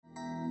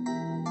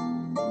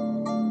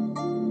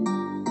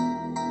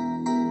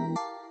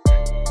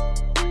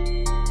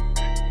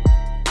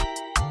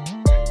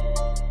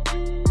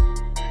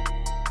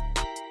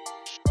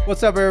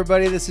What's up,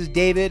 everybody? This is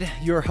David,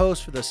 your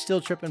host for the Still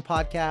Trippin'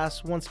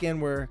 podcast. Once again,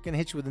 we're going to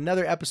hit you with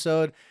another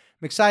episode.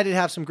 I'm excited to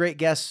have some great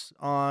guests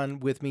on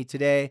with me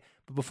today.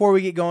 But before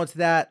we get going to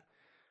that,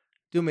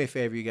 do me a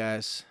favor, you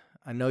guys.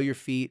 I know your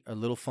feet are a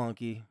little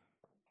funky.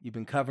 You've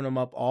been covering them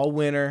up all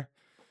winter.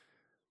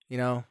 You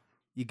know,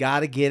 you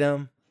got to get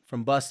them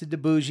from busted to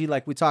bougie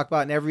like we talk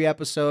about in every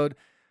episode.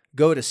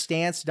 Go to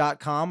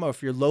stance.com, or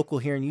if you're local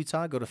here in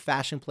Utah, go to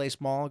Fashion Place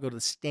Mall, go to the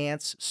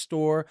Stance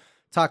store.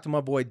 Talk to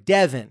my boy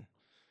Devin.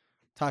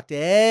 Talk to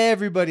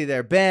everybody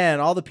there. Ben,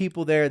 all the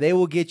people there. They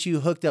will get you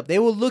hooked up. They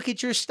will look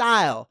at your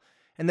style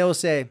and they will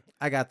say,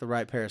 I got the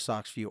right pair of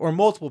socks for you, or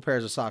multiple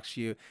pairs of socks for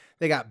you.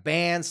 They got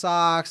band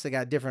socks. They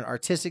got different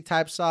artistic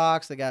type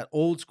socks. They got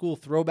old school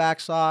throwback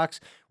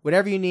socks.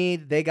 Whatever you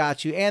need, they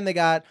got you. And they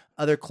got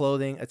other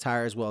clothing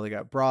attire as well. They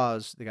got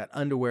bras. They got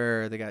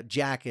underwear. They got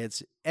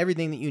jackets.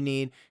 Everything that you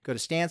need. Go to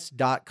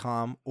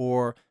stance.com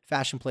or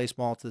Fashion Place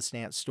Mall to the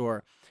Stance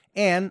store.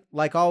 And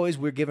like always,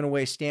 we're giving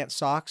away Stance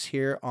socks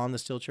here on the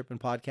Still Trippin'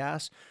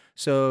 podcast.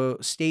 So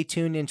stay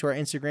tuned into our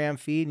Instagram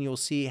feed and you'll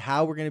see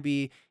how we're going to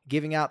be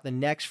giving out the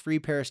next free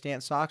pair of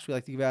Stance socks. We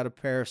like to give out a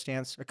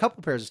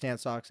couple pairs of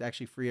Stance socks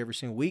actually free every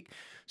single week.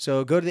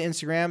 So go to the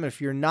Instagram. And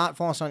if you're not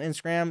following us on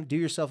Instagram, do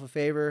yourself a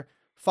favor,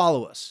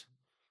 follow us.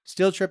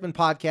 Still Trippin'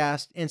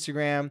 podcast,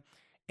 Instagram,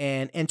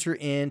 and enter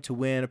in to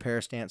win a pair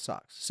of Stance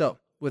socks. So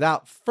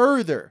without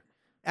further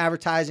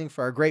advertising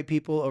for our great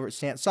people over at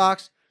Stance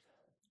Socks,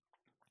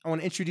 I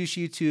want to introduce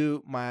you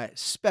to my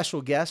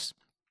special guest,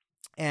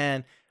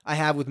 and I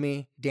have with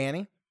me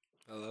Danny.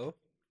 Hello.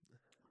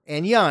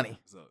 And Yanni.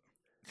 What's up?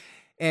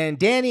 And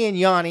Danny and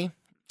Yanni,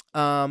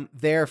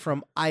 they're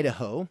from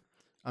Idaho.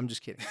 I'm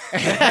just kidding.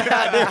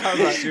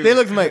 They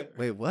looked like,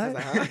 wait,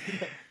 what?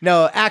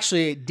 No,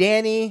 actually,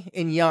 Danny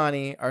and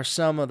Yanni are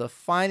some of the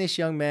finest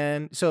young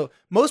men. So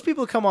most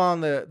people come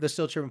on the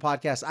Still Trippin'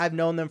 podcast. I've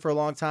known them for a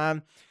long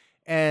time.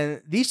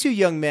 And these two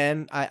young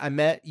men, I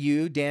met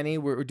you, Danny.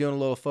 We're doing a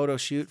little photo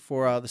shoot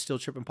for the Still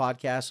Trippin'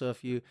 podcast. So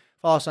if you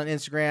follow us on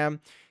Instagram,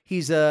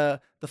 he's the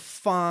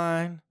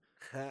fine,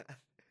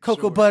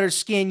 cocoa butter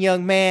skin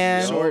young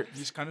man. Short.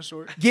 He's kind of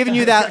short. Giving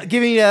you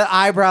that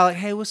eyebrow, like,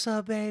 hey, what's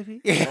up, baby?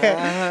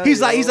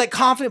 He's like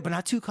confident, but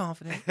not too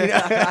confident. You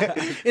know?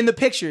 In the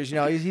pictures, you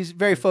know, he's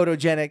very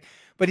photogenic.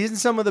 But he's in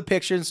some of the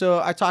pictures. And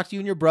so I talked to you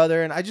and your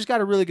brother, and I just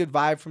got a really good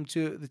vibe from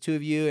the two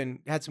of you, and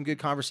had some good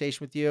conversation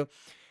with you.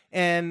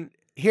 And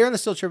here on the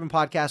Still Trippin'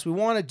 podcast, we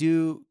want to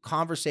do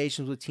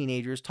conversations with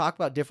teenagers, talk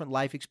about different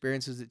life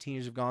experiences that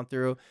teenagers have gone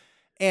through.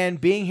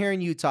 And being here in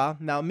Utah,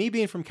 now me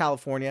being from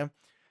California,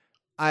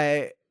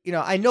 I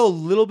know a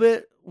little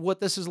bit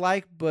what this is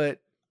like, but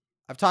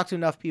I've talked to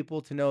enough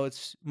people to know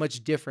it's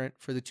much different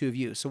for the two of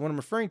you. So what I'm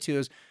referring to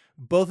is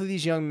both of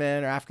these young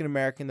men are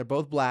African-American. They're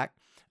both black.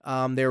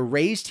 They're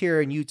raised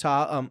here in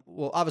Utah.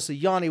 Well, obviously,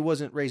 Yanni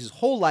wasn't raised his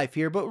whole life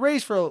here, but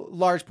raised for a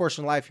large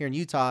portion of life here in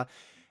Utah.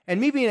 And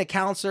me being a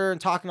counselor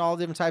and talking to all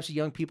different types of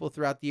young people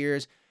throughout the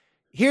years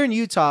here in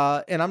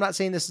Utah, and I'm not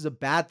saying this is a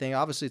bad thing.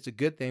 Obviously, it's a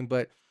good thing,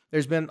 but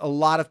there's been a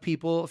lot of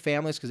people,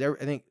 families, because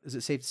I think, is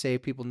it safe to say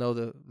people know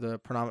the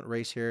predominant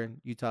race here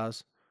in Utah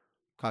is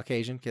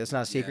Caucasian? Okay, that's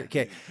not a secret.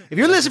 Yeah. Okay, if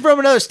you're listening from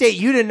another state,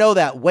 you didn't know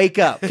that. Wake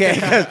up,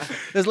 okay?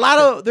 There's a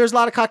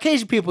lot of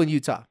Caucasian people in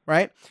Utah,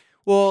 right?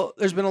 Well,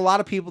 there's been a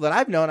lot of people that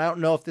I've known. I don't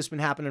know if this has been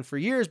happening for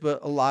years,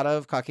 but a lot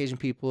of Caucasian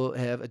people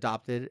have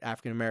adopted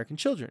African American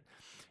children.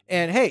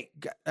 And hey,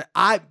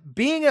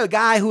 being a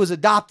guy who was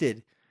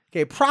adopted,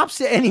 okay, props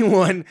to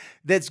anyone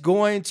that's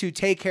going to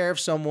take care of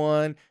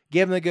someone,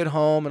 give them a good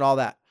home and all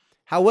that.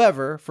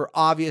 However, for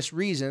obvious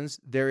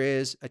reasons, there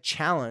is a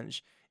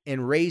challenge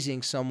in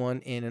raising someone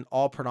in an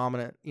all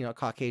predominant,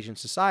 Caucasian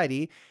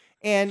society.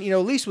 And, at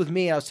least with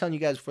me, I was telling you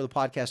guys before the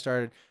podcast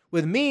started,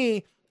 with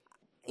me,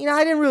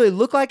 I didn't really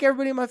look like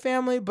everybody in my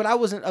family, but I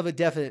wasn't of a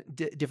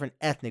different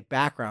ethnic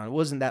background. It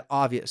wasn't that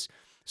obvious.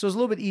 So it's a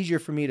little bit easier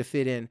for me to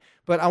fit in.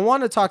 But I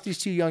want to talk to these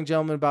two young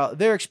gentlemen about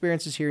their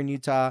experiences here in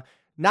Utah.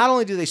 Not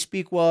only do they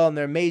speak well and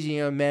they're amazing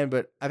young men,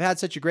 but I've had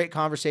such a great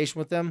conversation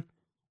with them.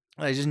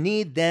 I just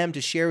need them to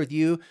share with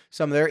you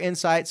some of their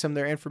insights, some of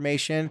their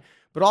information,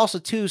 but also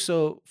too,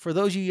 so for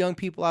those of you young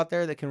people out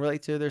there that can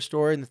relate to their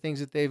story and the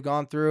things that they've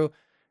gone through,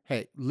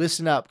 hey,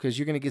 listen up, because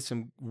you're going to get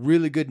some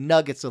really good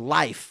nuggets of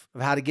life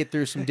of how to get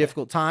through some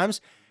difficult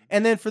times.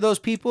 And then for those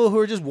people who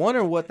are just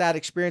wondering what that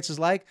experience is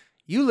like,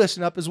 you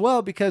listen up as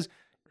well, because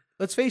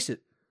let's face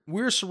it,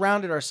 we're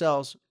surrounded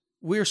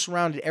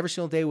every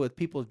single day with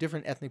people of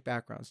different ethnic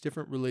backgrounds,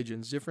 different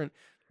religions, different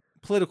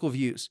political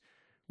views.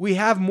 We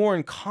have more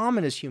in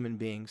common as human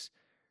beings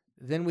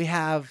than we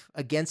have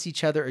against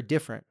each other or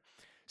different.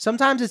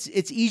 Sometimes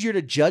it's easier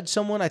to judge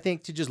someone, I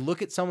think, to just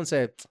look at someone and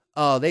say,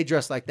 oh, they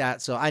dress like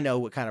that, so I know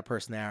what kind of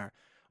person they are.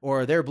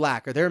 Or they're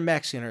black, or they're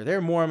Mexican, or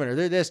they're Mormon, or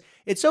they're this.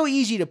 It's so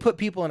easy to put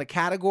people in a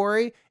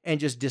category and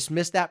just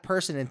dismiss that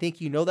person and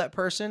think you know that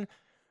person.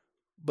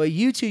 But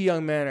you two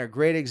young men are a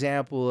great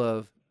example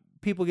of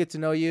people get to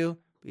know you,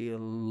 be a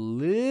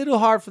little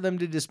hard for them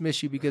to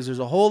dismiss you because there's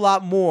a whole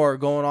lot more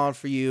going on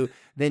for you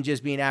than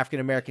just being African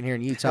American here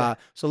in Utah.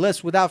 So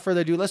without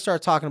further ado, let's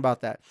start talking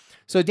about that.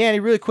 So Danny,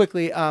 really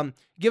quickly,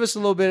 give us a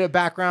little bit of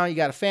background. You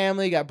got a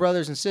family, you got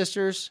brothers and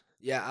sisters.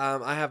 Yeah,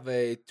 I have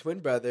a twin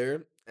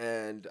brother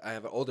and I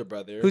have an older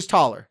brother. Who's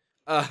taller?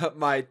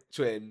 My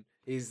twin.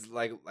 He's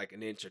like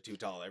an inch or two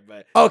taller,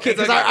 but okay.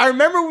 Because I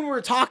remember when we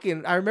were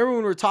talking.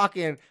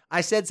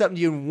 I said something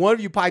to you, and one of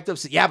you piped up,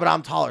 said, "Yeah, but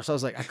I'm taller." So I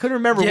was like, I couldn't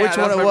remember which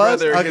one it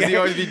was. Because he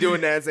always be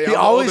doing that, and say, "I'm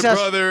always older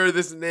brother,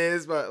 this and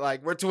this," but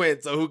like we're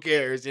twins, so who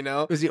cares, you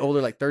know? Was he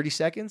older like 30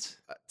 seconds?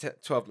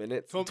 12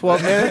 minutes. 12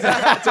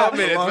 minutes. 12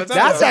 minutes.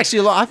 That's actually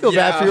a lot. I feel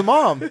bad for your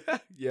mom.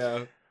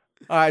 Yeah.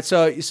 All right,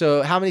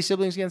 so how many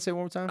siblings again? Say it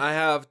one more time. I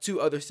have two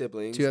other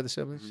siblings.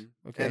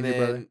 Mm-hmm. Okay, and then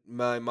your brother?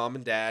 My mom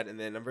and dad, and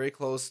then I'm very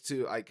close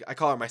to. I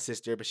call her my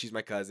sister, but she's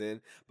my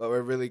cousin. But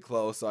we're really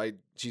close, so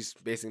she's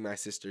basically my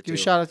sister too. Give a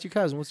shout out to your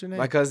cousin. What's her name?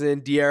 My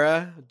cousin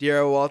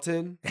De'Ara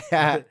Walton.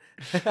 Well,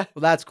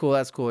 that's cool.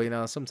 That's cool. You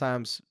know,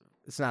 sometimes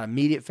it's not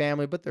immediate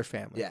family, but they're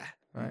family. Yeah.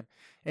 All right.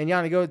 And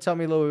Yanni, go and tell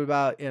me a little bit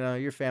about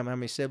your family. How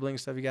many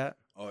siblings stuff you got?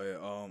 Oh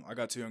yeah. I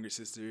got two younger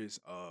sisters,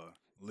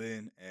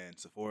 Lynn and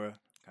Sephora.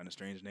 Kind of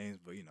strange names,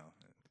 but you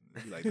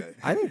like that.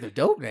 I think they're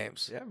dope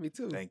names. Yeah, me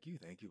too. Thank you.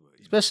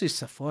 Especially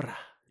Sephora.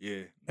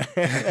 Yeah.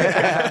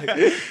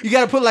 You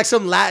got to put like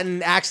some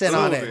Latin accent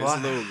on it. A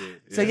little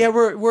bit. Yeah. So yeah,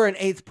 we're an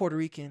 8th Puerto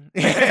Rican.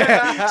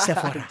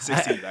 Sephora.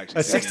 16th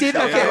actually. 16th?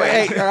 Okay,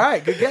 wait, hey, all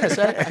right, good guess.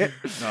 Right?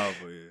 No,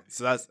 but yeah.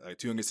 So that's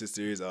two younger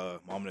sisters, mom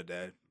and a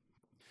dad.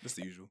 That's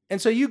the usual.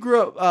 And so you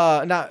grew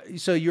up,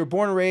 so you were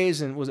born and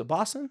raised in, was it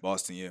Boston?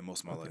 Boston, yeah,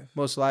 most of my life.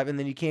 Most of life. And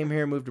then you came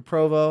here and moved to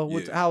Provo.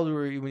 Yeah. How old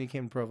were you when you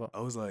came to Provo?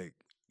 I was like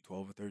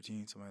 12 or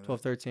 13, something like that.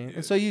 12, 13. Yeah.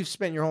 And so you've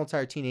spent your whole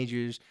entire teenage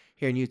years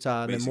here in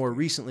Utah. And then more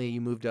Basically. recently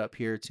you moved up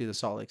here to the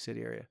Salt Lake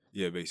City area.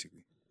 Yeah,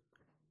 basically.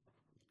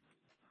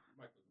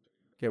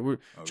 Okay, we're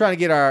trying to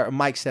get our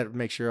mic set to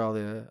make sure all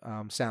the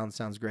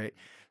sounds great.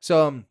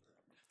 So,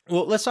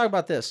 well, let's talk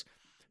about this.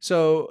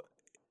 So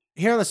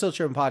here on the Still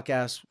Trippin'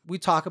 podcast, we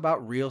talk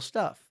about real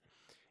stuff.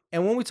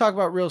 And when we talk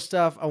about real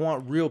stuff, I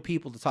want real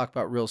people to talk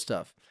about real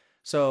stuff.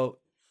 So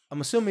I'm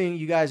assuming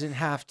you guys didn't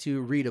have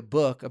to read a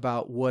book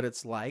about what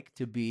it's like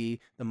to be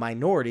the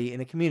minority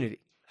in a community.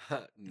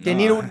 Didn't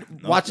need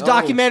to watch a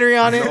documentary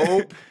on it.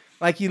 Nope.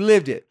 Like you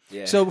lived it.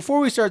 Yeah. So before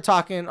we start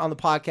talking on the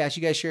podcast,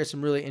 you guys shared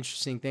some really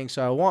interesting things.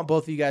 So I want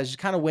both of you guys just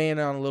kind of weigh in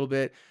on a little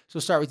bit. So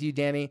we'll start with you,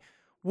 Danny.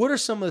 What are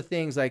some of the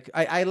things, like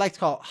I like to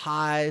call it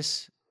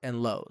highs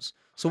and lows.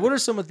 So what are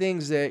some of the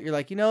things that you're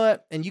like, you know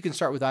what? And you can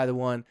start with either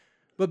one.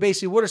 But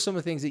basically, what are some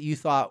of the things that you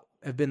thought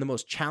have been the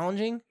most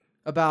challenging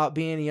about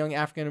being a young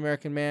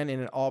African-American man in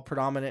an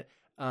all-predominant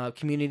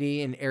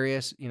community in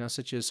areas,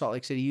 such as Salt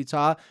Lake City,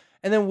 Utah?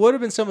 And then what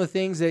have been some of the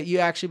things that you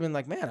actually been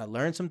like, man, I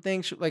learned some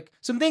things, like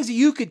some things that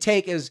you could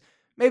take as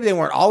maybe they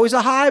weren't always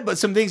a high, but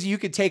some things that you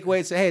could take away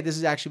and say, hey, this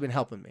has actually been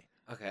helping me.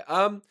 Okay.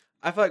 I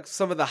feel like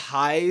some of the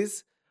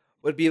highs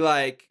would be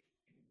like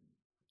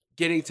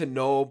getting to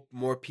know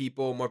more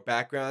people, more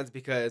backgrounds,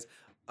 because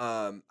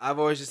I've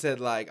always just said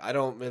like I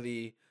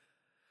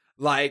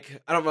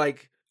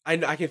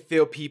can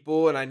feel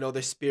people and I know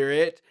their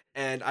spirit,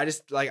 and I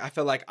just like I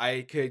feel like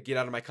I could get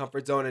out of my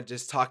comfort zone and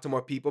just talk to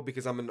more people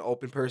because I'm an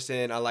open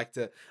person. I like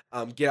to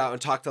get out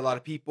and talk to a lot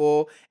of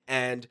people,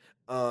 and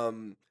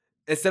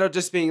instead of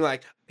just being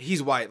like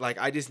he's white, like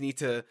I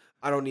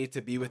don't need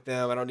to be with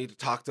them. I don't need to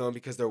talk to them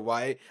because they're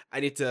white.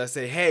 I need to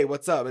say, hey,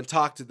 what's up? And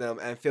talk to them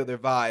and feel their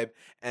vibe.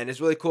 And it's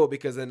really cool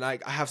because then I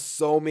have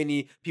so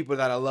many people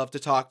that I love to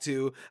talk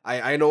to.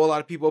 I know a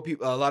lot of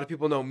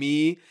people know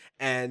me.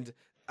 And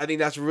I think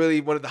that's really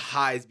one of the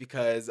highs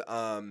because,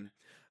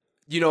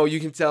 you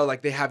can tell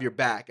like they have your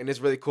back and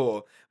it's really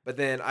cool. But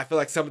then I feel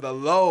like some of the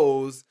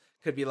lows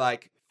could be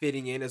like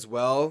fitting in as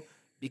well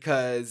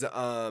because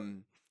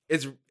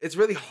it's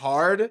really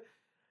hard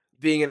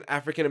being an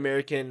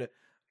African-American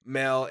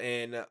male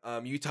in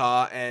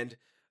Utah, and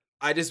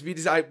I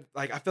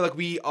feel like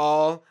we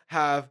all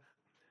have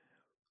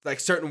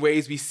like certain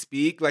ways we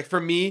speak. Like for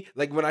me,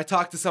 like when I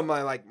talk to some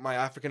of my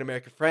African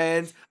American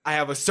friends, I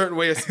have a certain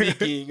way of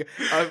speaking.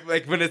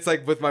 Like when it's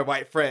like with my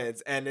white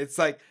friends, and it's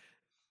like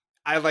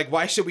I like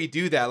why should we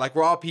do that? Like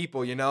we're all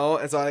people, And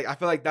so I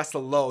feel like that's the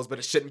lows, but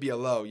it shouldn't be a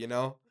low,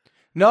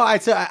 No,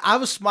 I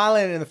was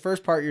smiling in the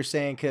first part you're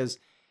saying because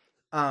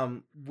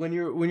when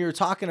you were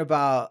talking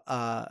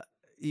about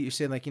you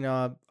said like,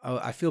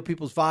 I feel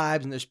people's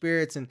vibes and their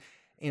spirits and,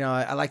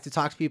 I like to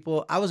talk to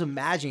people. I was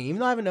imagining, even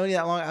though I haven't known you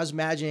that long, I was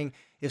imagining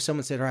if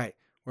someone said, all right,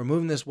 we're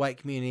moving this white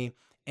community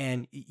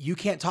and you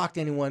can't talk to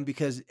anyone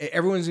because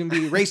everyone's going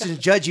to be racist and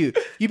judge you.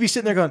 You'd be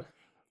sitting there going,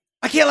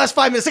 I can't last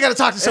 5 minutes. I got to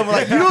talk to someone.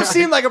 Like, you don't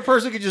seem like a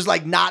person who could just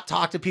like not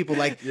talk to people.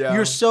 Like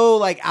you're so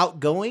like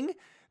outgoing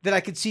that I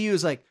could see you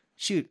as like,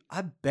 shoot,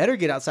 I better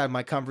get outside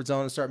my comfort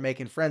zone and start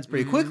making friends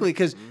pretty quickly.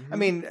 Cause I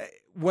mean,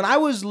 when I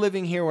was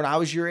living here, when I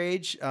was your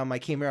age, I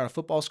came here on a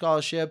football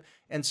scholarship.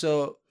 And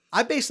so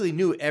I basically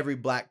knew every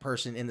black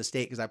person in the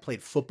state because I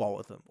played football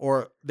with them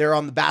or they're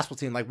on the basketball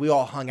team. Like we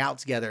all hung out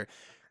together.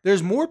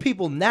 There's more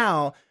people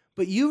now,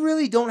 But you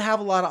really don't have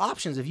a lot of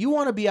options. If you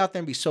want to be out there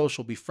and be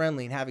social, be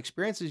friendly, and have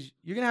experiences,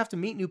 you're going to have to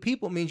meet new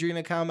people. It means you're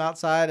going to come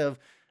outside of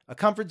a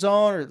comfort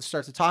zone or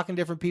start to talk to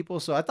different people.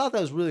 So I thought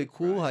that was really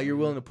cool how you're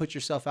willing to put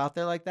yourself out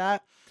there like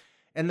that.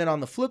 And then on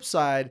the flip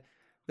side,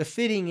 the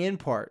fitting in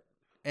part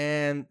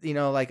and,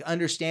 like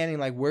understanding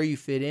like where you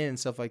fit in and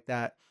stuff like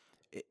that.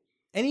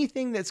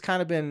 Anything that's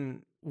kind of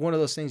been one of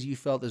those things you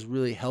felt has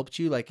really helped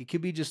you? Like it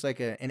could be just like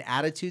an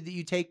attitude that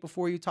you take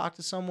before you talk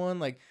to someone,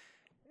 like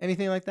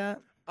anything like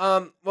that?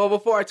 Well,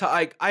 before I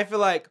talk, I feel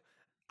like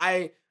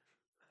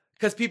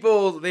because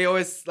people, they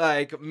always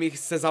like me,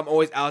 since I'm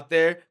always out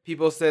there,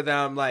 people say that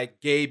I'm like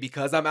gay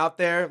because I'm out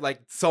there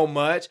like so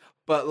much,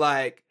 but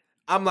like,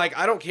 I'm like,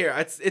 I don't care.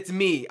 It's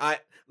me.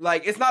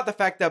 It's not the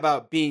fact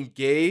about being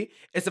gay.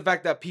 It's the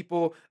fact that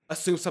people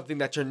assume something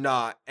that you're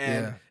not.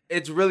 And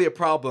it's really a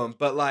problem.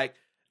 But like,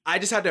 I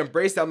just had to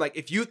embrace that. I'm like,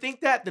 if you think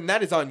that, then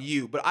that is on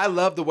you. But I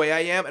love the way I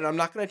am, and I'm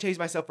not going to change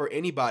myself for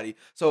anybody.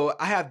 So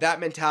I have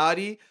that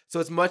mentality. So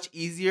it's much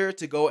easier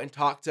to go and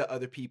talk to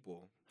other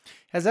people.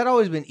 Has that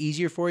always been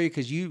easier for you?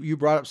 Because you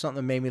brought up something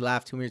that made me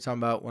laugh too when you're talking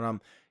about when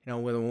I'm,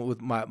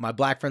 with my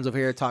black friends over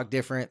here talk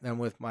different than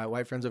with my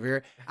white friends over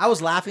here. I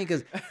was laughing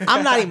because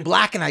I'm not even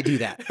black and I do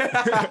that.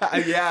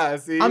 Yeah,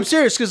 see? I'm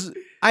serious because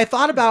I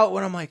thought about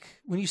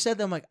when you said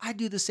that, I'm like, I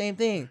do the same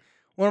thing.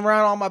 When I'm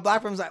around all my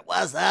black friends, like,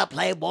 what's up,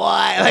 playboy?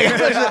 Like,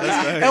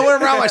 and when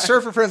I'm around my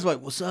surfer friends, I'm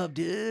like, what's up,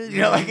 dude?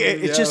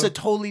 It's just a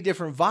totally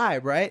different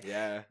vibe, right?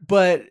 Yeah.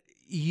 But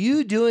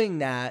you doing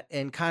that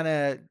and kind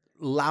of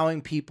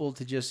allowing people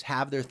to just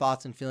have their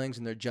thoughts and feelings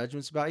and their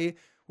judgments about you,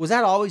 was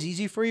that always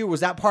easy for you? Or was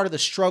that part of the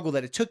struggle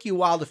that it took you a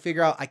while to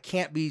figure out I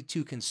can't be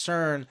too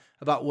concerned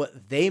about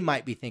what they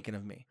might be thinking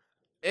of me?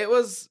 It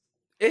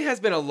has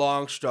been a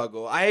long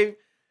struggle.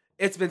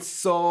 It's been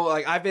so,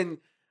 like,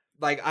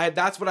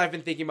 that's what I've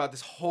been thinking about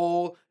this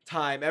whole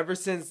time. Ever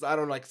since,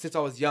 since I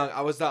was young,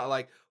 I was not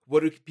like,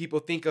 what do people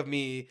think of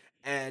me?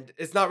 And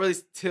it's not really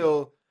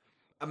till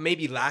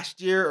maybe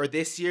last year or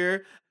this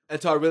year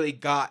until I really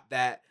got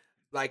that,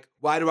 like,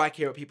 why do I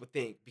care what people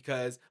think?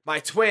 Because my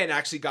twin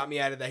actually got me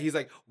out of that. He's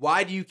like,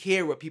 why do you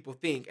care what people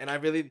think? And I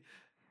really,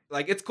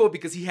 like, it's cool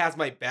because he has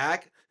my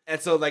back. And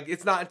so, like,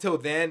 it's not until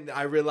then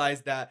I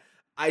realized that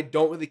I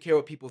don't really care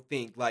what people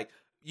think. Like,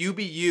 you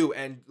be you,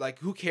 and, like,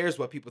 who cares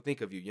what people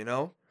think of you, you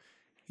know?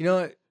 You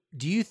know,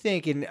 do you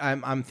think, and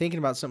I'm thinking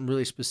about something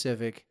really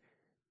specific,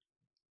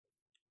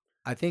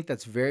 I think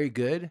that's very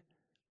good,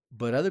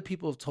 but other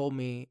people have told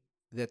me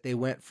that they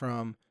went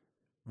from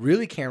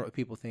really caring what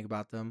people think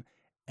about them,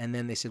 and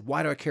then they said,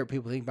 why do I care what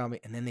people think about me?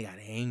 And then they got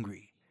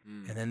angry,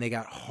 and then they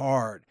got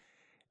hard.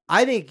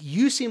 I think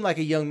you seem like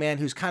a young man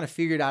who's kind of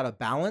figured out a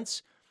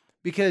balance,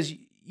 because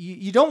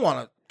you don't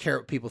want to care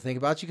what people think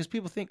about you because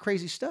people think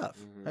crazy stuff.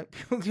 Mm-hmm.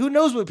 Right? Who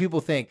knows what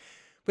people think?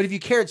 But if you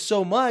cared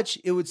so much,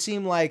 it would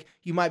seem like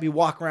you might be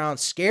walking around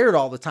scared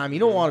all the time. You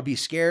don't want to be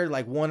scared,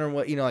 like wondering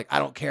what, like, I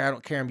don't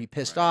care, and be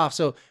pissed off.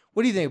 So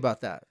what do you think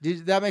about that?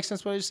 Did that make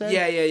sense what I just said?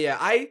 Yeah.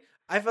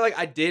 I feel like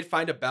I did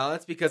find a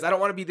balance because I don't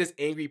want to be this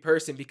angry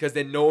person because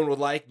then no one will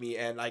like me.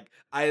 And like,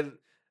 I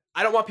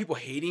don't want people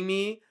hating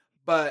me,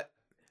 but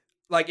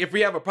like, if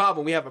we have a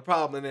problem, we have a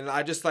problem. And then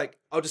I'll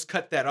just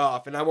cut that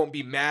off and I won't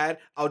be mad.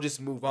 I'll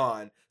just move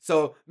on.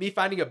 So me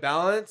finding a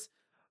balance,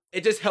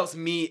 it just helps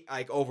me,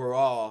 like,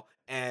 overall.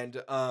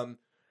 And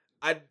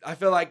I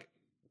feel like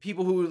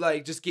people who,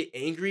 like, just get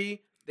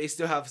angry, they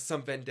still have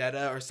some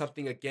vendetta or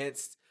something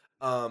against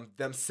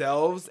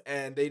themselves,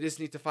 and they just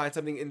need to find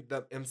something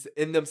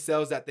in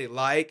themselves that they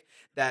like,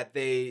 that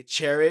they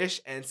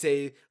cherish, and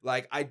say,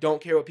 like, I don't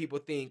care what people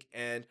think,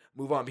 and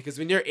move on. Because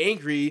when you're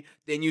angry,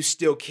 then you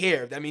still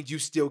care. That means you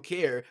still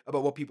care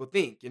about what people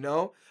think, you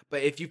know?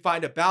 But if you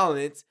find a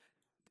balance,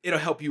 it'll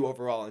help you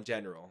overall in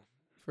general.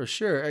 For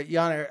sure.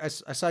 Yanni, I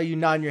saw you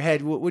nodding your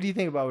head. What do you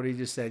think about what he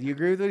just said? You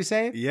agree with what he's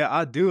saying? Yeah,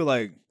 I do.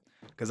 Like,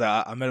 because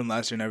I met him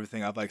last year and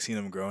everything. I've, like, seen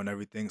him grow and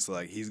everything. So,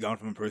 like, he's gone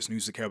from a person who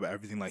used to care about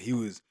everything. Like, it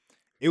was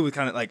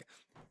kind of like,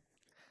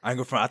 I ain't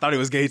go front. I thought he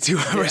was gay too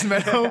when I first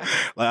met him.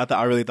 Like,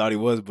 I really thought he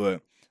was,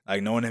 but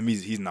like, knowing him,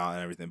 he's not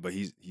and everything. But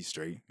he's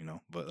straight, you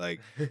know. But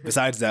like,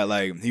 besides that,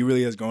 like, he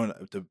really has grown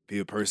up to be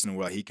a person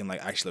where, like, he can,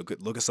 like, actually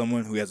look at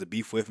someone who he has a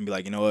beef with and be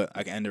like, you know what,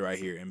 I can end it right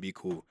here and be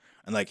cool.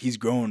 And like, he's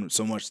grown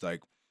so much.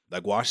 Like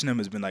watching him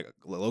has been, like,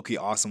 low key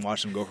awesome.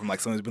 Watching him go from, like,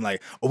 someone's been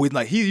like, oh,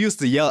 he used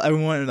to yell at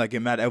everyone and, like,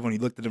 get mad at everyone. He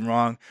looked at him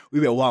wrong.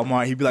 We'd be at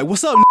Walmart. He'd be like,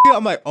 what's up, nigga?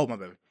 I'm like, oh, my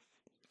bad.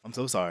 I'm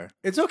so sorry.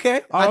 It's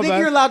okay. I think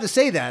you're allowed to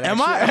say that.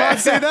 Am I allowed to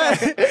say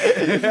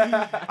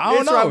that? I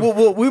don't know.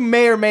 Right. We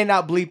may or may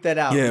not bleep that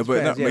out. Yeah,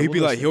 but he'd be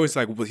like,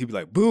 he'd be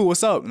like, boo,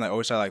 what's up? And like,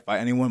 always try to, like, fight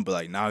anyone. But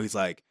like, now he's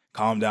like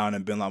calmed down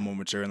and been a lot more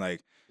mature, and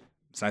like,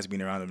 it's nice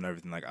being around him and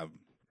everything. Like, I'm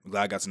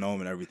glad I got to know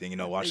him and everything. You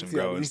know, watch him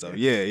grow and stuff.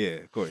 Yeah,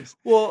 of course.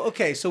 Well,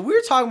 okay. So we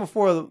were talking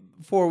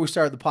before we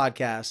started the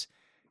podcast.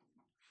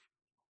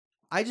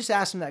 I just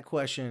asked him that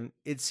question.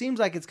 It seems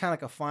like it's kind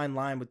of like a fine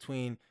line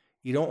between,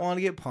 you don't want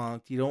to get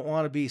punked, you don't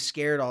want to be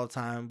scared all the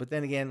time, but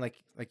then again, like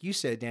you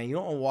said, Dan, you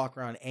don't want to walk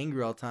around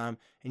angry all the time.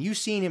 And you've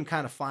seen him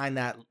kind of find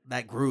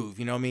that groove,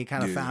 you know what I mean?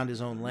 Kind of found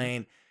his own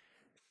lane.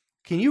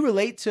 Can you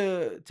relate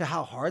to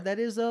how hard that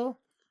is though?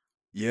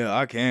 Yeah,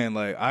 I can.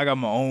 Like, I got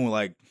my own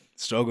like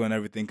struggle and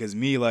everything. Cause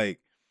me, like,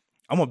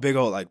 I'm a big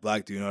old like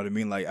black dude. You know what I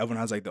mean? Like, everyone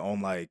has like their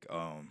own like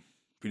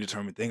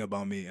predetermined thing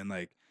about me, and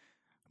like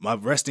my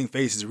resting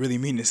face is really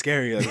mean and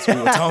scary. Like, that's what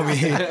people tell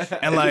me.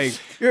 And like,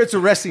 It's a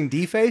resting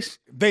D face.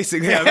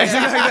 basically, yeah,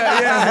 basically like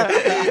that.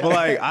 Yeah. But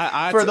like,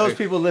 I For those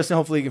people listening,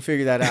 hopefully you can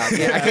figure that out.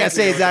 I can't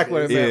say exactly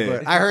what it meant, Yeah.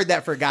 but I heard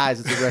that for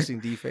guys, it's a resting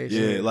D face.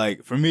 Yeah,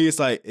 like for me, it's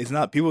like it's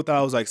not. People thought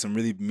I was like some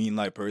really mean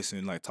like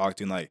person, like talk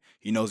to, and like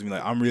he knows me.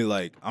 Like I'm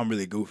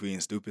really goofy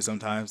and stupid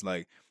sometimes.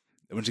 Like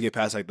once you get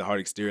past like the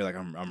hard exterior, like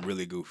I'm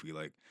really goofy.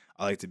 Like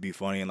I like to be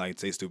funny and like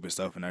say stupid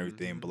stuff and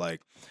everything. But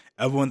like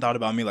everyone thought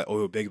about me like, oh,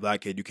 you're a big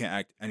black kid. You can't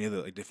act any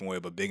other like different way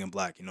but big and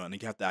black, you know. And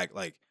you have to act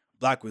like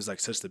black was like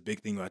such a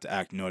big thing you had to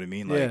act. You know what I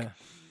mean? Like Yeah.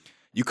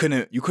 you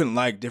couldn't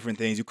like different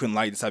things. You couldn't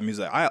like this type of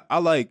music. I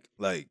like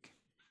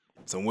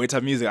some weird type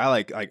of music. I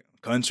like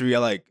country. I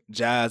like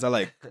jazz. I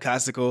like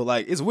classical.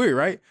 Like it's weird,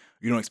 right?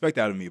 You don't expect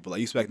that of me, but like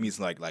you expect me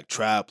to like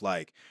trap,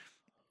 like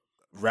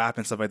rap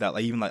and stuff like that.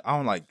 Like even like I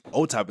don't like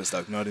old type of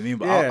stuff. You know what I mean?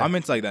 But Yeah. I'm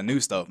into like that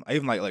new stuff. I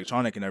even like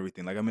electronic and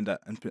everything. Like I'm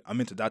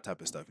into that type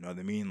of stuff. You know what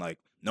I mean? Like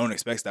no one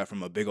expects that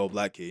from a big old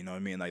black kid. You know what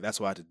I mean? Like that's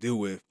what I had to deal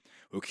with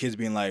kids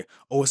being like,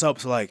 oh, what's up?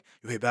 So like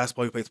you play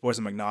basketball, you play sports.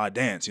 I'm like, nah, I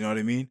dance. You know what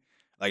I mean?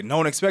 Like no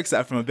one expects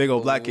that from a big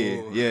old black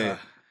kid. Yeah.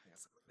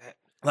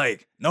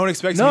 Like no one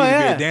expects me to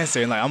be a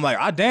dancer, and like I'm like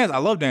I dance, I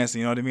love dancing.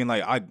 You know what I mean?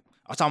 Like I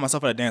taught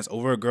myself how to dance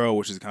over a girl,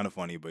 which is kind of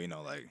funny, but you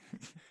know, like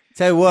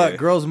Tell you what, Yeah.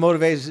 girls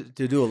motivated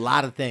to do a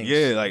lot of things.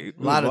 yeah, like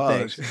A lot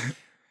of things.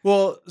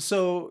 Well,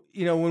 so,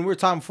 when we were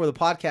talking before the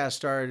podcast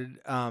started,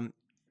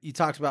 you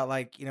talked about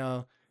like,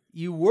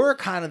 you were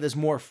kind of this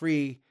more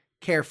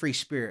carefree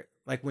spirit,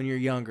 like when you're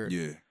younger.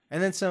 Yeah,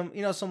 And then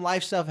some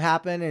life stuff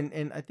happened.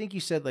 And I think you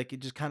said like it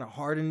just kind of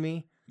hardened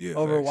me yeah.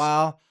 over a facts.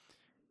 while.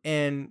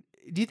 And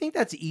do you think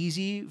that's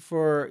easy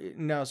for,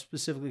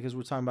 specifically because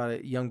we're talking about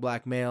a young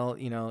black male,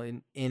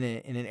 in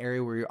an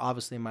area where you're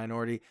obviously a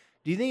minority,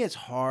 do you think it's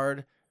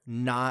hard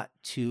not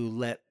to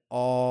let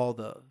all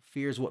the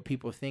fears, what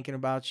people are thinking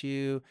about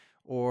you,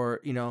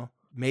 or,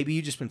 maybe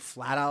you've just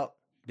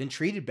been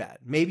treated bad.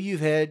 Maybe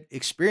you've had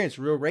experienced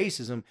real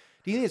racism.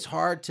 Do you think it's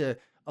hard to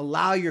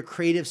allow your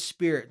creative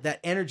spirit, that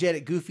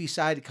energetic, goofy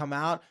side to come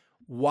out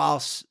while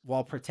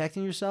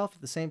protecting yourself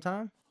at the same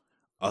time?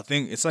 I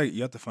think it's like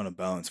you have to find a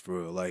balance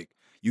for real. Like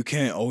you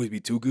can't always be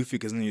too goofy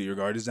because then your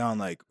guard is down.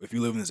 Like if you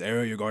live in this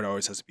area, your guard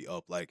always has to be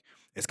up. Like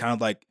it's kind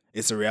of like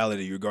it's a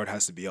reality. Your guard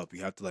has to be up.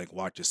 You have to like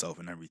watch yourself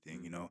and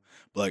everything, you know.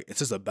 But like it's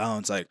just a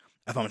balance. Like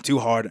if I'm too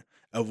hard,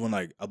 everyone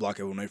like I block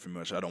everyone away from me.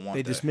 Which I don't want.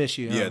 They that. dismiss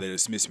you. Yeah, huh? they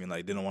dismiss me.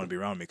 Like they don't want to be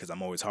around me because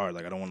I'm always hard.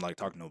 Like I don't want to like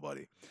talk to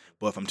nobody.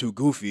 But if I'm too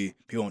goofy,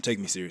 people won't take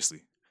me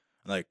seriously.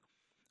 Like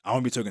I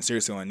want to be taken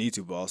seriously when I need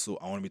to, but also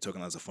I want to be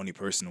taken as a funny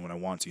person when I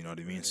want to. You know what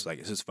I mean? So like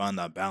it's just find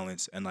that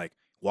balance and like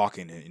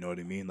walking it. You know what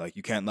I mean? Like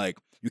you can't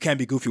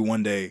be goofy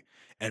one day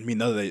and mean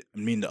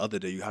the other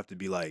day. You have to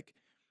be like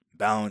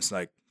balanced.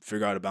 Like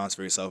figure out a balance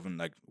for yourself and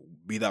like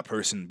be that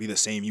person, be the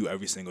same you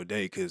every single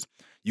day. Because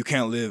you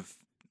can't live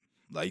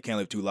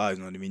two lives.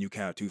 You know what I mean? You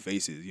can't have two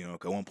faces. You know,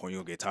 'cause at one point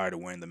you'll get tired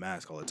of wearing the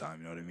mask all the time.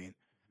 You know what I mean?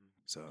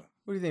 So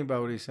What do you think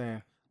about what he's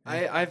saying?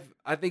 I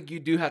think you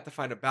do have to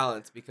find a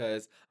balance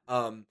because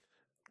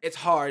it's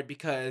hard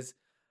because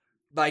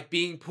like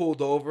being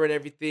pulled over and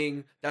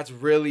everything, that's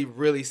really,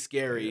 really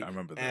scary. Yeah, I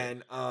remember that.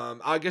 And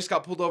I just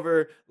got pulled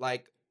over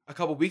like a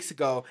couple weeks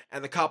ago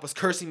and the cop was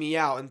cursing me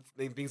out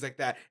and things like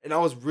that. And I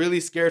was really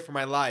scared for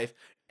my life.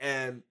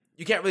 And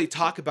you can't really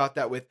talk about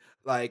that with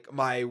like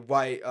my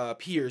white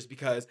peers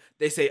because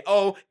they say,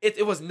 oh,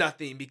 it was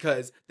nothing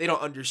because they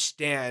don't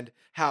understand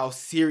how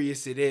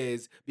serious it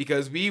is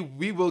because we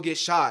will get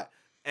shot.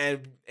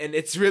 And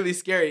it's really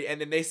scary. And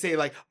then they say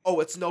like, oh,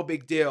 it's no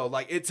big deal.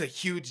 Like it's a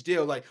huge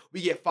deal. Like we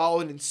get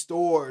followed in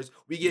stores.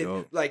 We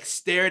get like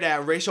stared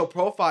at, racial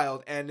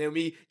profiled, and then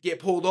we get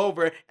pulled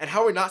over. And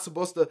how we're not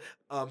supposed to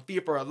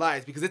fear for our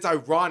lives because it's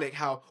ironic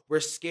how we're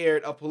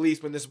scared of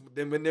police when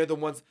they're the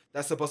ones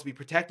that's supposed to be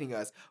protecting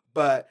us.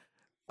 But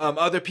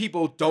other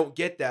people don't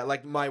get that.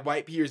 Like my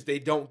white peers, they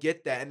don't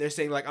get that, and they're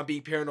saying like I'm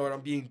being paranoid,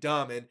 I'm being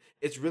dumb, and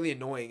it's really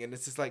annoying. And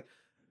it's just like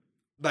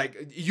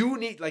you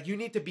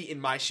need to be in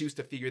my shoes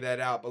to figure that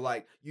out, but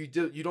like you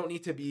don't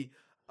need to be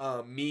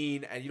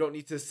mean, and you don't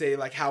need to say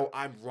like how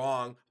I'm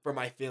wrong for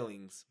my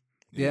feelings.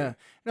 Yeah.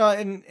 No,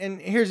 and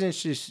here's an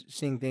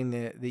interesting thing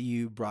that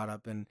you brought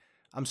up, and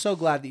I'm so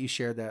glad that you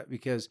shared that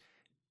because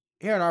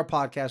here on our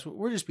podcast,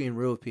 we're just being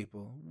real with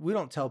people. We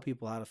don't tell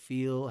people how to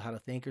feel, how to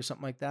think, or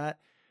something like that.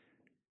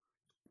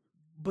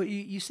 But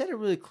you said it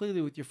really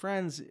clearly with your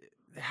friends.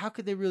 How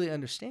could they really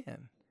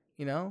understand?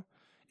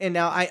 And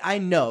now I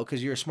know,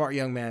 because you're a smart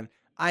young man,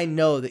 I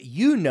know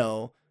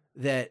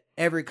that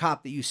every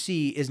cop that you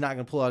see is not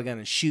going to pull out a gun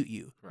and shoot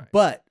you. Right.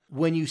 But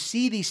when you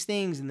see these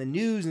things in the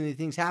news and these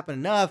things happen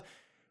enough,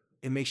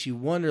 it makes you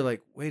wonder,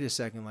 like, wait a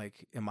second,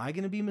 like, am I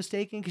going to be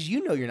mistaken? Because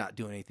you know you're not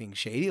doing anything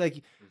shady.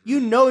 Like,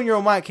 you know in your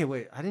own mind, okay,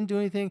 wait, I didn't do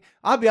anything.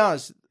 I'll be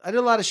honest, I did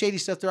a lot of shady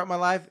stuff throughout my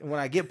life, and when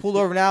I get pulled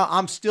over now,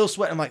 I'm still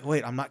sweating. I'm like,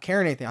 wait, I'm not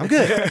carrying anything. I'm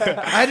good.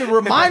 I had to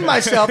remind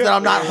myself that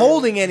I'm not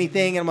holding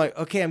anything, and I'm like,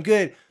 okay, I'm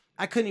good.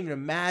 I couldn't even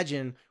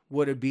imagine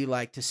what it'd be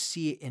like to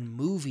see it in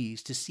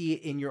movies, to see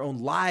it in your own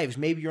lives,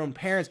 maybe your own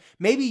parents.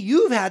 Maybe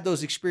you've had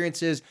those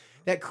experiences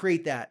that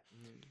create that.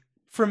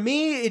 For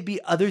me, it'd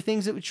be other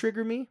things that would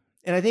trigger me.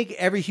 And I think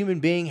every human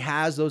being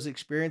has those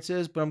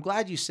experiences, but I'm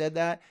glad you said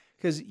that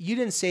because you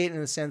didn't say it in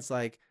the sense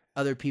like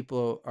other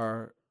people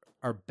are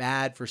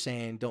bad for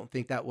saying don't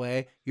think that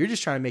way. You're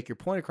just trying to make your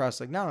point across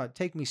like, no,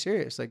 take me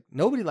serious. Like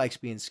nobody likes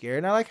being scared.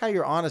 And I like how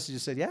you're honest and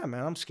just said, yeah,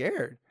 man, I'm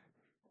scared.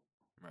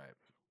 Right.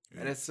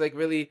 Yeah. And it's like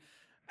really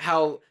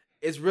how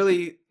it's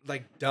really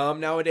like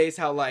dumb nowadays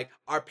how like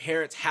our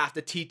parents have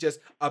to teach us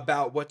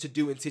about what to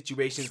do in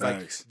situations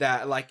like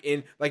that, like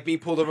in like being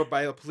pulled over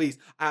by the police.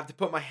 I have to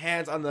put my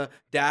hands on the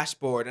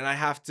dashboard and I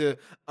have to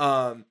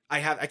I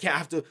can't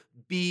have to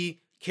be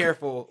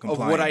careful of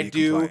what I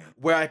do,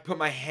 where I put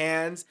my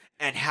hands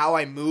and how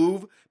I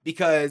move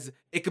because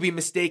it could be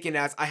mistaken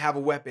as I have a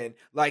weapon.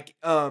 Like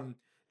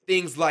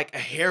things like a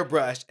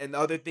hairbrush and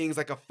other things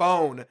like a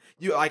phone.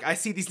 You like I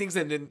see these things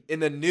in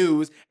the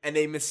news and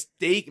they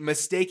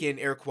mistaken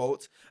air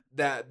quotes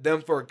that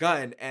them for a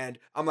gun and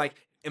I'm like,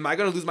 am I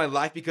gonna lose my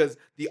life because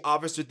the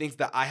officer thinks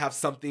that I have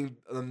something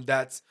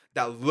that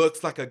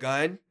looks like a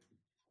gun?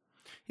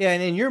 Yeah,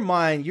 and in your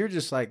mind, you're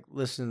just like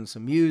listening to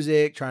some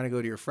music, trying to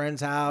go to your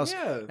friend's house,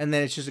 and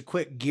then it's just a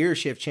quick gear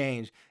shift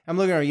change. I'm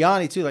looking at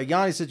Yanni too. Like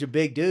Yanni's such a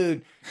big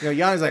dude. You know,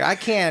 Yanni's like, I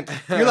can't.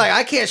 You're like,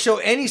 I can't show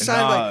any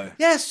sign. Like,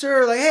 yes,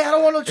 sir. Like, hey, I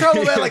don't want no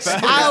trouble, man. Like,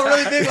 smile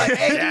really big. Like,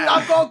 hey, dude,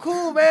 I'm going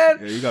cool, man.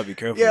 Yeah, you gotta be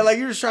careful. Yeah, like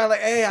you're just trying to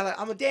like, hey,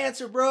 I'm a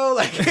dancer, bro.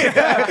 Like,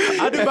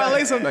 I do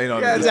ballet sometimes.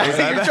 Yeah,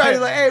 exactly. You're trying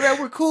to like, hey,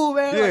 man, we're cool,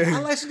 man. Like, I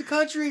license the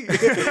country.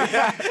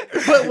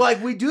 But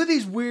like, we do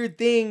these weird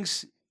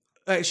things.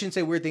 I shouldn't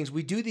say weird things.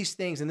 We do these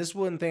things, and this is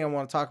one thing I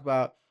want to talk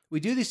about.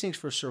 We do these things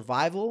for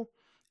survival,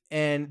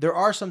 and there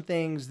are some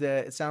things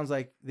that it sounds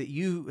like that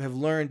you have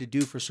learned to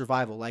do for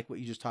survival, like what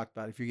you just talked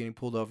about if you're getting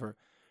pulled over.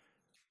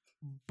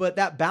 But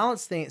that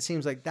balance thing, it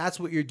seems like that's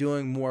what you're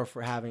doing more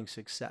for having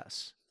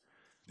success.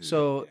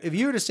 So if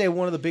you were to say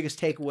one of the biggest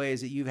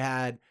takeaways that you've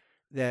had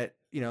that,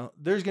 you know,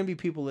 there's going to be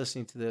people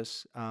listening to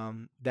this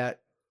that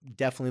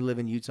definitely live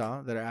in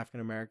Utah that are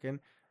African-American,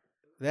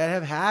 that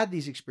have had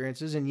these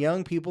experiences and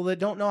young people that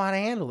don't know how to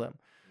handle them.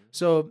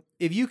 So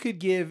if you could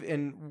give,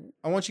 and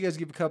I want you guys to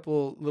give a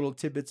couple little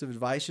tidbits of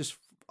advice just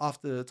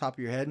off the top of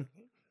your head. And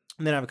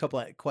then I have a couple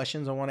of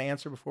questions I want to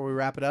answer before we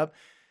wrap it up.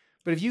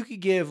 But if you could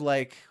give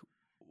like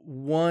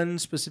one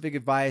specific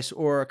advice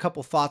or a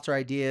couple thoughts or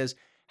ideas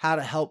how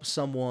to help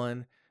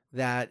someone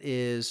that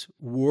is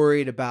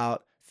worried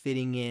about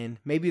fitting in,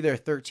 maybe they're a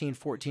 13,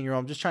 14-year-old.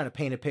 I'm just trying to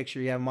paint a picture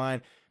you have in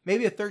mind.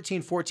 Maybe a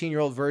 13,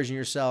 14-year-old version of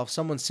yourself,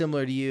 someone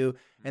similar to you,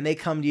 and they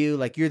come to you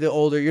like you're the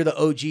older, you're the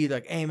OG,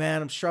 like, hey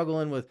man, I'm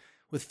struggling with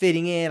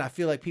fitting in. I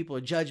feel like people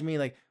are judging me.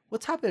 Like, what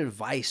type of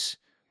advice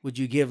would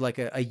you give like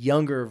a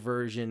younger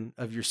version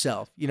of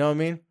yourself? You know what I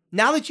mean?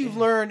 Now that you've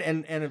learned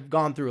and have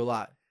gone through a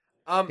lot.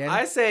 Danny?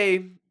 I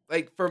say,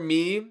 like, for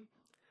me,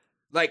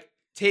 like,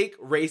 take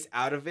race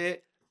out of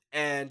it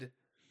and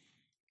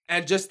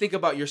just think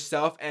about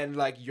yourself and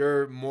like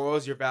your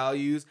morals, your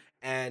values,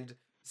 and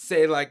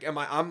say like,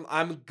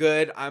 I'm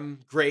good, I'm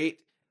great,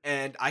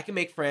 and I can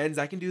make friends,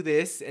 I can do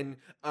this, and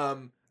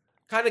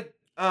kind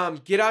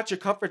of get out your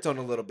comfort zone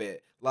a little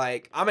bit.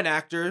 Like, I'm an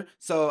actor,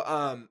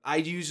 so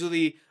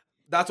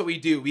that's what we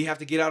do. We have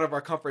to get out of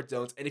our comfort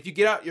zones. And if you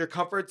get out your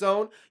comfort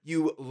zone,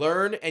 you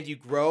learn and you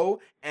grow,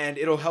 and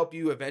it'll help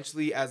you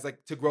eventually as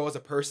like to grow as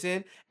a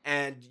person,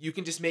 and you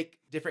can just make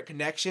different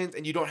connections,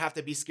 and you don't have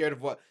to be scared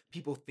of what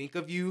people think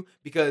of you,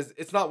 because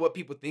it's not what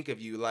people think of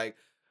you. Like,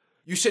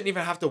 you shouldn't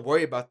even have to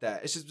worry about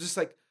that. It's just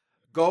like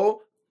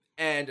go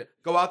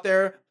out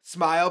there,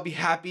 smile, be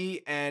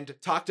happy, and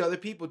talk to other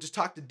people. Just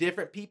talk to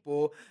different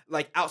people,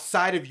 like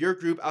outside of your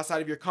group,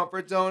 outside of your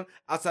comfort zone,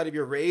 outside of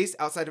your race,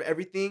 outside of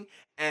everything,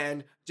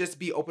 and just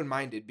be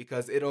open-minded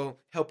because it'll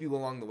help you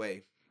along the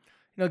way.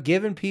 You know,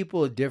 giving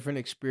people a different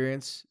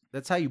experience,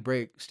 that's how you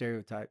break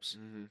stereotypes.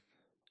 Mm-hmm.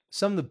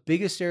 Some of the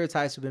biggest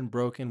stereotypes have been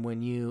broken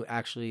when you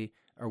actually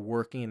are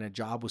working in a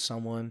job with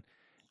someone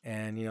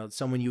and, you know,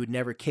 someone you would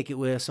never kick it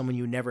with, someone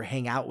you would never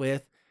hang out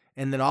with.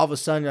 And then all of a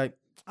sudden you're like,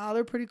 oh,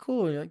 they're pretty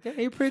cool. And you're like, yeah,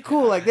 you're pretty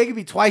cool. Like, they could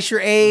be twice your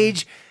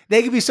age.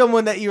 They could be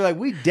someone that you're like,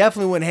 we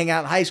definitely wouldn't hang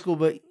out in high school,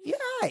 but yeah,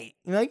 you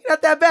know, you're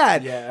not that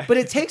bad. Yeah. But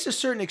it takes a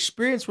certain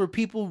experience where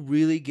people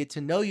really get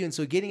to know you. And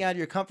so getting out of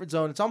your comfort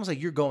zone, it's almost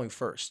like you're going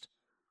first.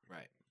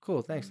 Right.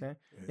 Cool. Thanks, man.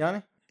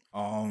 Yanni?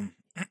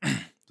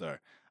 Sorry.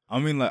 I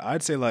mean, like,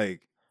 I'd say,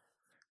 like,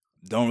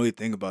 don't really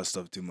think about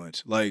stuff too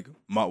much. Like,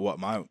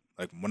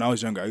 when I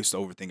was younger, I used to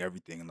overthink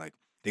everything and, like,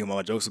 think about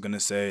what jokes I was going to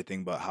say,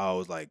 think about how I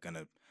was, like, going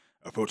to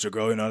approach a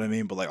girl, you know what I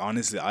mean? But, like,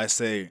 honestly, I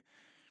say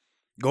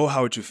go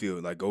how you feel.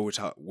 Like, go with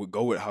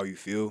how you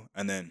feel,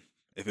 and then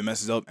if it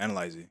messes up,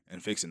 analyze it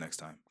and fix it next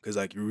time. Because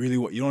like you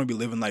don't want to be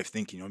living life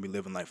thinking. You want to be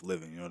living life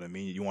living. You know what I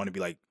mean? You want to be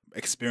like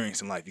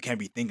experiencing life. You can't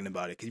be thinking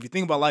about it. Because if you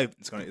think about life,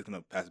 it's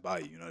gonna pass by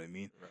you. You know what I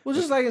mean? Well,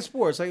 just like in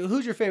sports, like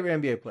who's your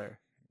favorite NBA player?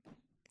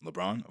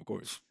 LeBron, of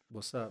course.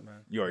 What's up,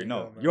 man? You already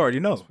know. Man. You already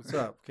know. What's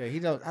up? Okay, he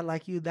knows I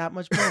like you that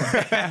much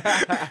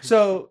more.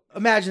 So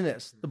imagine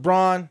this: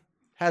 LeBron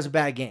has a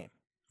bad game.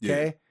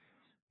 Okay, Yeah.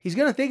 he's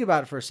gonna think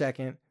about it for a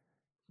second.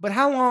 But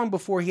how long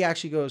before he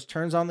actually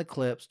turns on the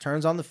clips,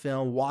 turns on the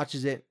film,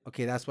 watches it?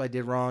 Okay, that's what I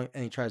did wrong,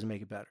 and he tries to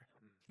make it better.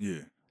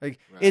 Yeah. Like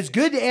it's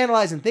good to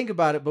analyze and think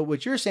about it, but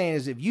what you're saying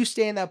is if you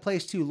stay in that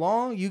place too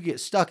long, you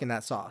get stuck in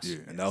that sauce. Yeah,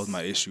 and that was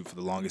my issue for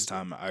the longest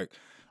time.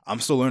 I'm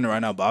still learning right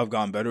now, but I've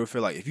gotten better with it.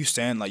 Like if you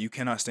stand, like you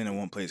cannot stand in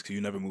one place because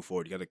you never move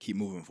forward. You got to keep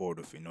moving forward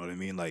with it. You know what I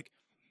mean? Like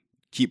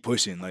keep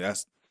pushing. Like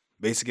that's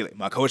basically like,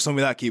 my coach told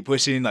me that. Keep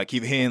pushing. Like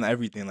keep hitting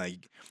everything.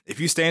 Like if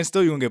you stand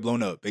still, you're gonna get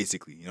blown up.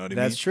 Basically, you know what I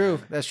mean? That's true.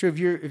 That's true. If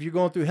you're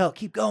going through hell,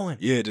 keep going.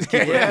 Yeah, just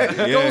keep. Yeah.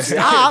 Yeah. Don't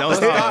stop. Don't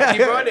stop.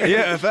 Keep running.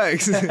 Yeah,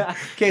 facts.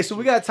 Okay, so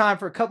we got time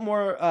for a couple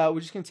more.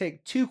 We're just gonna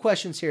take 2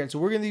 questions here, and so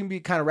we're gonna be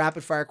kind of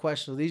rapid fire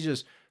questions. So these are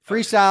just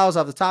freestyles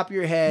off the top of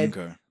your head.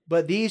 Okay.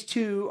 But these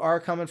 2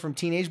 are coming from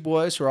teenage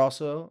boys who are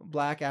also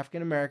Black,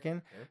 African American.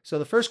 Okay. So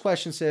the first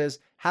question says,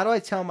 "How do I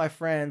tell my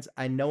friends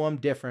I know I'm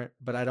different,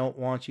 but I don't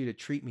want you to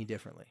treat me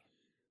differently?"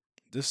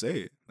 Just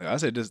say it. Like I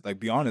said, just like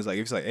be honest. Like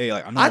if it's like, hey,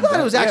 like I thought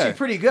it was actually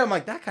pretty good. I'm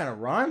like, that kind of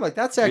rhyme. Like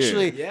that's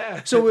actually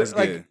Yeah. So That's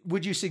like, good.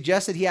 would you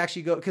suggest that he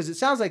actually go? Because it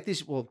sounds like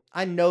this. Well,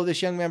 I know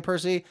this young man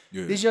personally.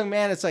 Yeah. This young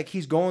man, it's like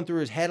he's going through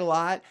his head a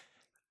lot.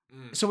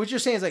 So what you're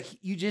saying is like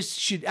you just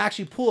should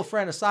actually pull a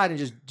friend aside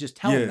and just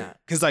tell him that.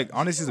 Because like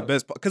honesty is the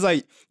best. Because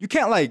like you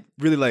can't like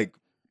really like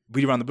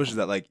beat around the bushes.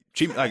 That like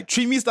treat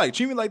me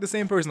like the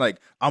same person. Like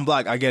I'm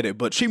Black, I get it,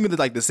 but treat me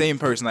like the same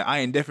person. Like I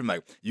ain't different.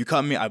 Like you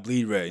cut me, I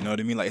bleed red. You know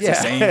what I mean? Like it's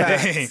the same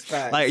thing.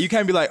 Facts. Like you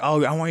can't be like,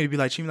 oh, I want you to be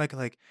like treat me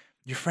like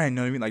your friend. You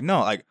know what I mean? Like no,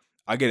 like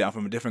I get it. I'm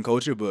from a different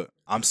culture, but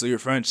I'm still your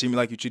friend. Treat me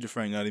like you treat your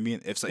friend. You know what I mean?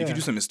 If you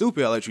do something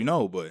stupid, I'll let you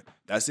know. But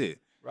that's it.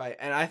 Right,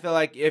 and I feel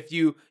like if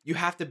you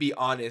have to be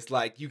honest,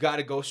 like you got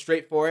to go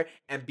straight for it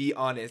and be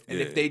honest. And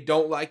if they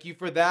don't like you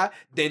for that,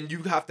 then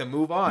you have to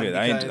move on.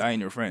 Yeah, I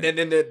ain't your friend.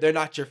 Then they're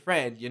not your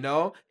friend. You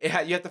know, you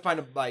have to find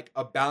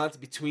a balance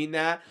between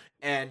that,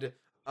 and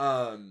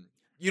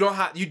you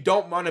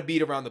don't want to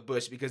beat around the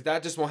bush because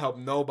that just won't help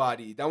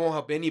nobody. That won't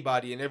help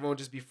anybody, and everyone will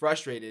just be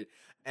frustrated.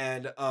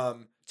 And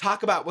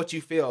talk about what you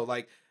feel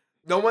like.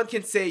 No one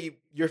can say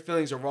your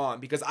feelings are wrong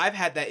because I've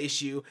had that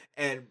issue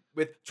and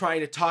with trying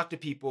to talk to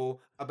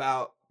people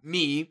about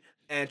me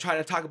and trying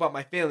to talk about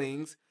my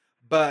feelings,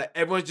 but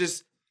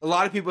a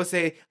lot of people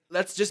say,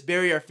 let's just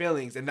bury our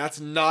feelings, and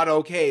that's not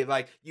okay.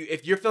 Like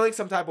if you're feeling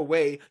some type of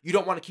way, you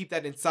don't want to keep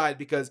that inside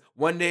because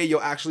one day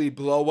you'll actually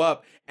blow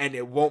up and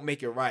it won't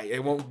make it right.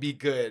 It won't be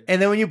good.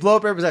 And then when you blow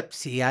up, everybody's like,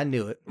 "See, I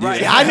knew it. Right.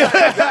 See, I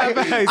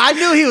knew. I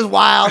knew he was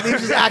wild. He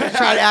was just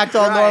trying to act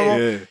all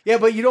normal." Yeah,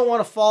 but you don't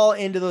want to fall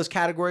into those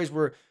categories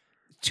where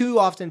too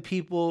often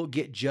people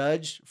get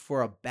judged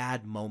for a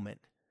bad moment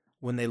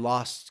when they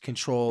lost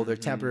control, their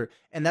temper,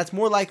 and that's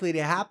more likely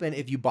to happen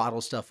if you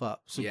bottle stuff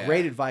up. So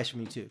great advice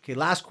from you too. Okay,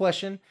 last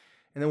question,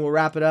 and then we'll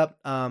wrap it up.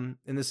 And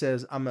this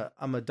says,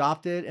 I'm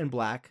adopted and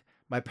Black.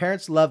 My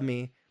parents love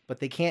me, but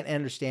they can't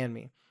understand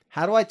me.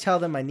 How do I tell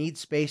them I need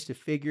space to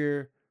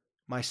figure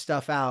my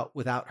stuff out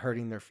without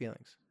hurting their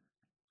feelings?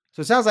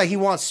 So it sounds like he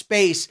wants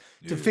space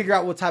to figure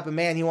out what type of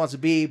man he wants to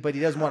be, but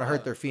he doesn't want to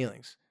hurt their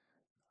feelings.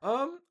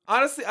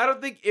 Honestly, I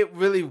don't think it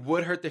really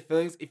would hurt their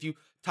feelings if you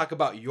talk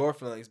about your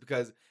feelings,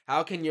 because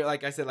how can you,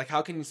 like I said, like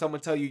how can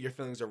someone tell you your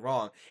feelings are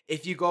wrong?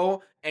 If you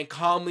go and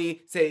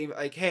calmly say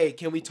like, hey,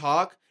 can we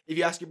talk? If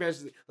you ask your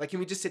parents, like, can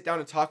we just sit down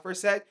and talk for a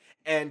sec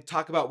and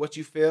talk about what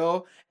you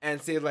feel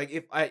and say like,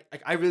 if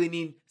I really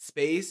need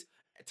space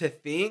to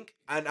think,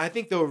 and I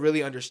think they'll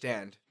really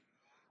understand.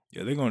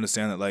 Yeah, they're gonna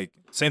understand that. Like,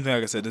 same thing.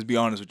 Like I said, just be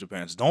honest with your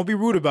parents. Don't be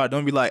rude about it.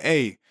 Don't be like,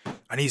 "Hey,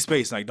 I need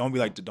space." Like, don't be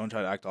like, don't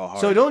try to act all hard.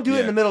 So don't do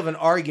it in the middle of an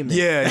argument.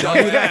 Yeah, don't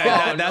do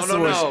that. That's the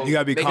worst. You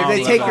gotta be calm. If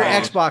they take your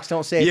Xbox,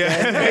 don't say it.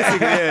 Yeah,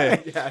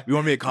 basically, yeah. You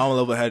want to be a calm,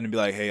 level head, and be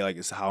like, "Hey, like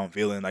it's how I'm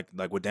feeling." Like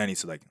what Danny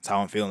said, like it's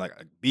how I'm feeling. Like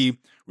be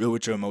real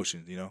with your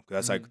emotions. You know,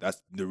 'cause that's like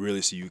that's the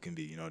realest you can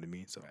be. You know what I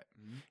mean? So.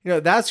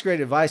 That's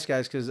great advice,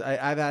 guys, because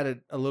I've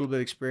had a little bit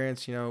of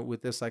experience,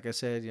 with this, like I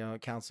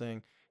said,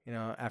 counseling,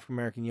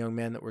 African-American young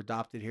men that were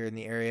adopted here in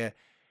the area.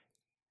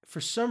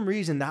 For some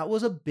reason, that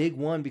was a big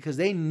one because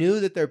they knew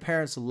that their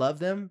parents loved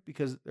them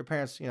because their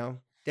parents,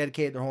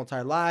 dedicated their whole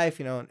entire life,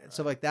 and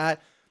stuff like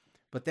that.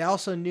 But they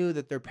also knew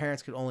that their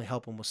parents could only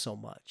help them with so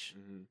much.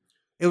 Mm-hmm.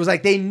 It was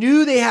like they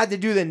knew they had to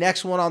do the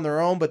next one on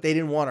their own, but they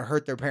didn't want to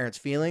hurt their parents'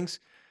 feelings.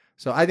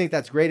 So I think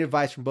that's great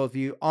advice from both of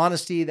you.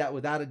 Honesty, that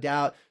without a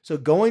doubt. So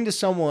going to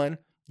someone,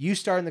 you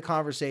starting the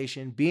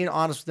conversation, being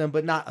honest with them,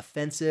 but not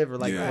offensive or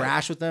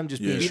rash with them, just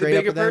being straight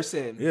up with them. Be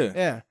the bigger person.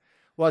 Yeah.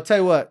 Well, I'll tell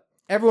you what,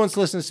 everyone's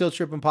listening to Still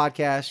Trippin'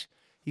 Podcast.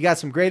 You got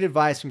some great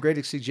advice, some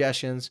great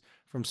suggestions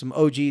from some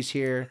OGs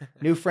here,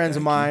 new friends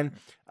of mine.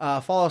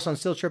 Follow us on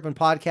Still Trippin'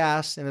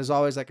 Podcast. And as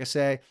always, like I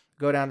say,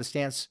 go down to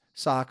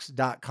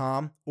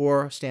stancesocks.com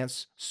or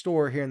Stance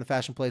Store here in the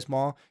Fashion Place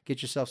Mall.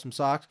 Get yourself some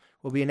socks.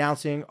 We'll be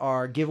announcing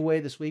our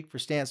giveaway this week for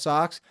Stance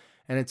Socks.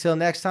 And until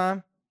next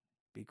time,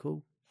 be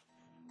cool.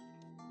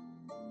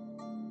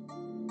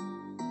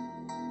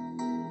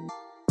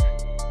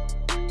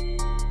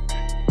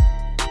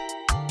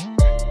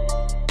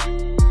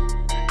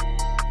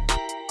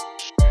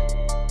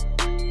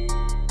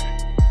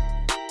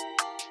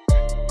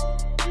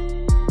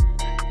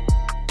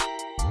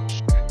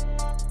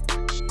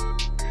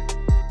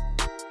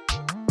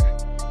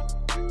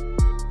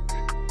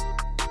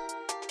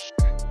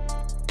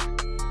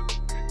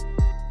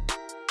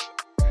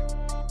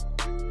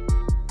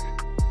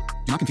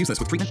 Do not confuse this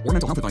with treatment or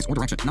mental health advice or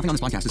direction. Nothing on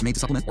this podcast is made to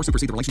supplement or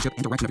supersede the relationship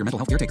and direction of your mental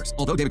health caretakers.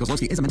 Although David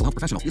Kozlowski is a mental health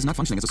professional, he is not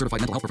functioning as a certified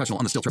mental health professional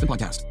on the Still Trippin'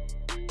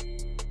 podcast.